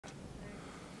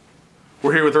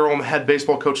We're here with Earlham head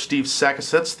baseball coach Steve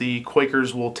Sakasitz. The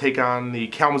Quakers will take on the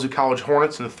Kalamazoo College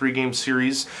Hornets in a 3-game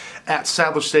series at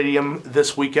Sadler Stadium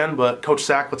this weekend. But Coach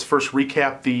Sack, let's first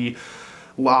recap the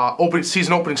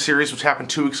season opening series, which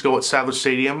happened 2 weeks ago at Sadler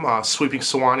Stadium. Sweeping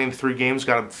Sewanee in 3 games,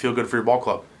 got to feel good for your ball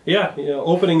club. Yeah,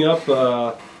 opening up,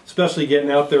 especially getting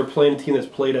out there playing a team that's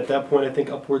played at that point, I think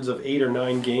upwards of 8 or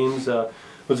 9 games,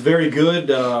 was very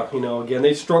good. Again,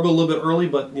 they struggled a little bit early,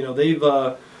 but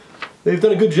they've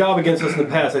done a good job against us in the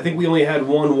past. I think we only had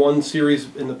one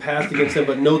series in the past against them,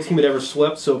 but no team had ever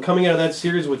swept. So coming out of that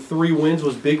series with 3 wins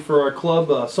was big for our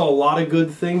club. Saw a lot of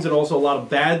good things and also a lot of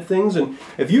bad things. And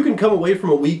if you can come away from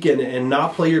a weekend and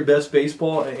not play your best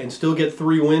baseball and still get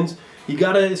 3 wins, you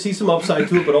got to see some upside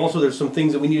to it, but also there's some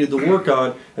things that we needed to work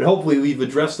on, and hopefully we've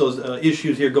addressed those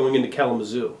issues here going into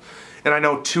Kalamazoo. And I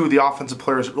know 2 of the offensive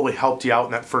players that really helped you out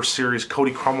in that first series,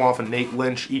 Cody Krumloff and Nate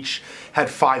Lynch, each had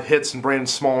 5 hits, and Brandon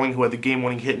Smalling, who had the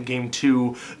game-winning hit in Game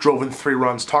 2, drove in 3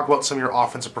 runs. Talk about some of your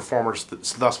offensive performers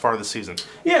thus far this season.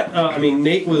 Yeah,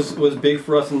 Nate was big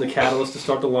for us in the catalyst to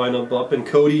start the lineup up, and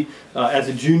Cody, as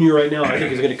a junior right now, I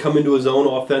think is going to come into his own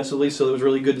offensively, so it was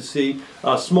really good to see.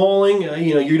 Smalling,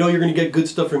 you're going to get good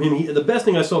stuff from him. The best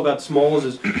thing I saw about Smalls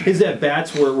is his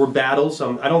at-bats were battles.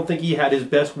 I don't think he had his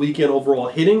best weekend overall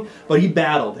hitting, but he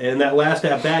battled, and that last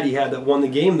at-bat he had that won the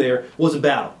game there was a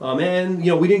battle. And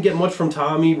we didn't get much from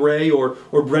Tommy, Ray, or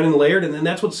Brennan Laird, and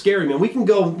that's what's scary, man. We can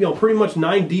go pretty much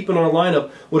 9 deep in our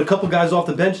lineup with a couple guys off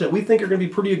the bench that we think are going to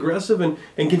be pretty aggressive and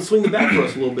can swing the bat for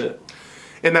us a little bit.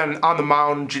 And then on the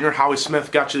mound, junior Howie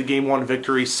Smith got you the Game 1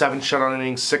 victory, 7 shutout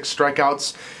innings, 6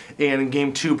 strikeouts. And in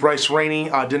Game 2, Bryce Rainey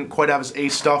didn't quite have his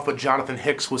ace stuff, but Jonathan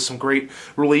Hicks was some great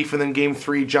relief. And then Game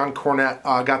 3, John Cornett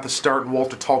got the start, and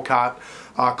Walter Talcott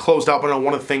closed out. But I know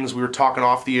one of the things we were talking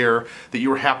off the air that you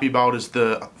were happy about is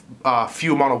the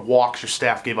few amount of walks your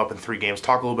staff gave up in 3 games.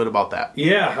 Talk a little bit about that.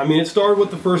 Yeah, it started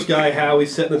with the first guy, Howie,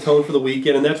 setting the tone for the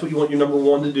weekend, and that's what you want your number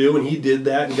 1 to do, and he did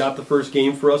that and got the first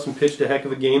game for us and pitched a heck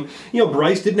of a game.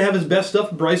 Bryce didn't have his best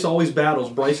stuff. Bryce always battles.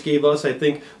 Bryce gave us, I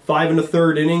think, 5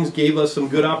 1/3 innings, gave us some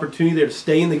good opportunity there to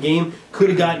stay in the game. Could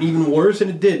have gotten even worse, and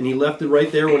it did, and he left it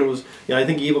right there when it was, I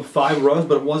think he gave up 5 runs,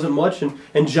 but it wasn't much.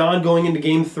 And John going into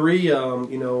Game 3,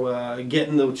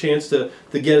 getting the chance to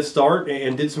get a start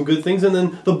and did some good things. And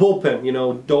then the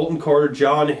bullpen, Dalton Carter,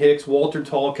 John Hicks, Walter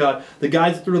Talcott, the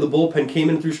guys that threw the bullpen came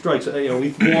in through strikes.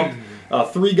 We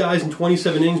walked 3 guys in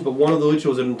 27 innings, but one of which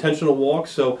was an intentional walk.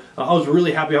 So I was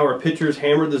really happy how our pitchers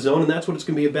hammered the zone, and that's what it's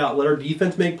going to be about. Let our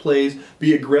defense make plays,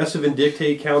 be aggressive, and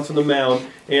dictate counts on the mound.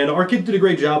 And our kids did a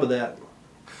great job of that.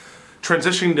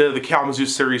 Transitioning to the Kalamazoo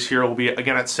series here, will be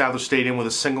again at Sadler Stadium with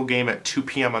a single game at 2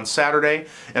 p.m. on Saturday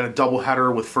and a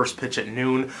doubleheader with first pitch at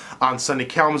noon on Sunday.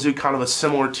 Kalamazoo, kind of a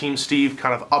similar team, Steve,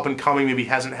 kind of up and coming, maybe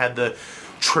hasn't had the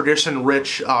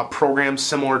tradition-rich program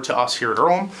similar to us here at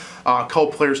Earlham. A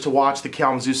couple players to watch, the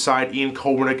Kalamazoo side, Ian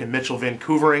Kobernick and Mitchell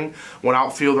Vancouverring, 1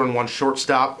 outfielder and 1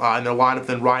 shortstop in their lineup.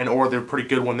 Then Ryan Orr, they're a pretty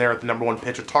good one there at the number 1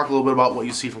 pitcher. Talk a little bit about what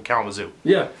you see from Kalamazoo.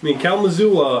 Yeah,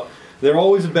 Kalamazoo, they're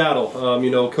always a battle.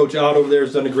 Coach Ott over there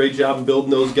has done a great job in building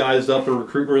those guys up and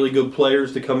recruiting really good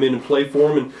players to come in and play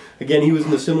for him. And again, he was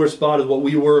in a similar spot as what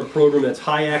we were, a program that's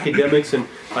high academics and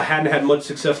hadn't had much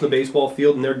success in the baseball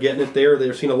field, and they're getting it there.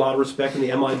 They're seeing a lot of respect in the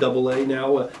MIAA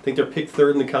now. I think they're picked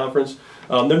 3rd in the conference.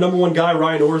 Their number 1 guy,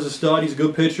 Ryan Orr, is a stud. He's a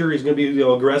good pitcher. He's going to be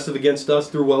aggressive against us.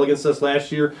 Threw well against us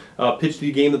last year. Pitched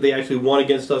the game that they actually won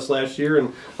against us last year.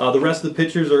 And the rest of the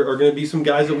pitchers are going to be some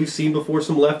guys that we've seen before,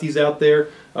 some lefties out there.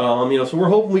 So we're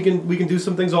hoping we can do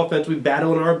some things offensively,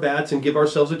 battle in our bats, and give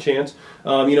ourselves a chance.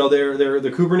 They're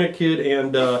the Kubernick kid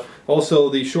and also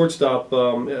the shortstop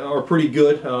are pretty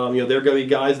good. They're going to be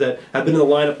guys that have been in the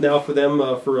lineup now for them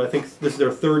for, I think this is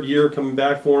their 3rd year coming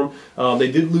back for them.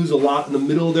 They did lose a lot in the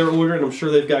middle of their order, and I'm sure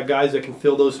they've got guys that can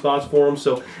fill those spots for them.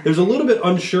 So there's a little bit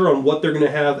unsure on what they're going to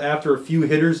have after a few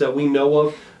hitters that we know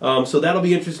of. So that'll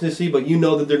be interesting to see, but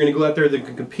that they're going to go out there, they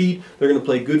can compete, they're going to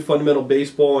play good fundamental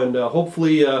baseball, and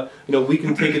hopefully we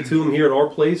can take it to them here at our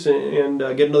place and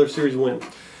get another series win.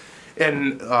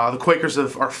 And the Quakers are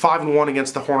 5-1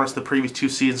 against the Hornets the previous 2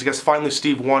 seasons. I guess finally,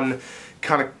 Steve, one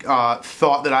kind of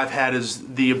thought that I've had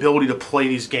is the ability to play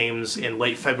these games in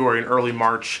late February and early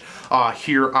March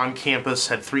here on campus.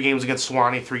 Had 3 games against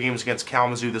Sewanee, 3 games against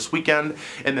Kalamazoo this weekend,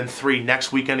 and then 3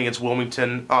 next weekend against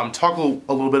Wilmington. Talk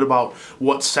a little bit about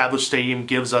what Sadler Stadium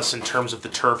gives us in terms of the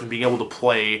turf and being able to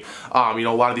play. A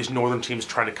lot of these northern teams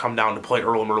trying to come down to play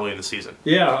Earlham early in the season.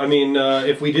 Yeah,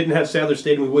 if we didn't have Sadler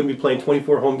Stadium, we wouldn't be playing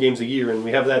 24 home games a year, and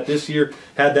we have that this year,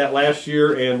 had that last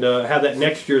year, and have that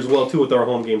next year as well too with our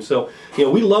home games. So you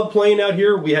know, we love playing out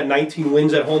here. We had 19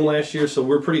 wins at home last year, so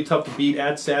we're pretty tough to beat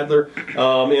at Sadler. You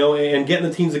know, and getting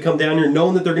the teams to come down here,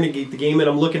 knowing that they're going to get the game in.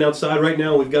 I'm looking outside right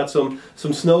now. We've got some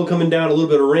snow coming down, a little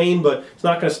bit of rain, but it's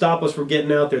not going to stop us from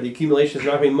getting out there. The accumulation is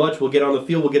not going to be much. We'll get on the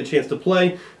field. We'll get a chance to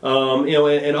play. You know,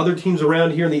 and other teams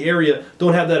around here in the area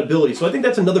don't have that ability. So I think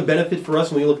that's another benefit for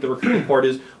us when we look at the recruiting part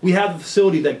is we have a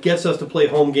facility that gets us to play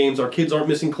home games. Our kids aren't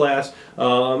missing class,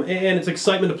 and it's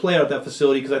excitement to play out at that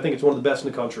facility because I think it's one of the best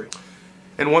in the country.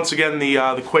 And once again,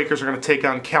 the Quakers are going to take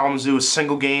on Kalamazoo, a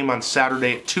single game on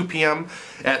Saturday at 2 p.m.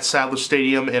 at Sadler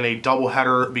Stadium, and a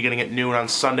doubleheader beginning at noon on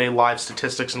Sunday. Live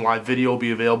statistics and live video will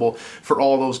be available for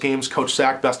all those games. Coach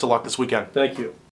Sack, best of luck this weekend. Thank you.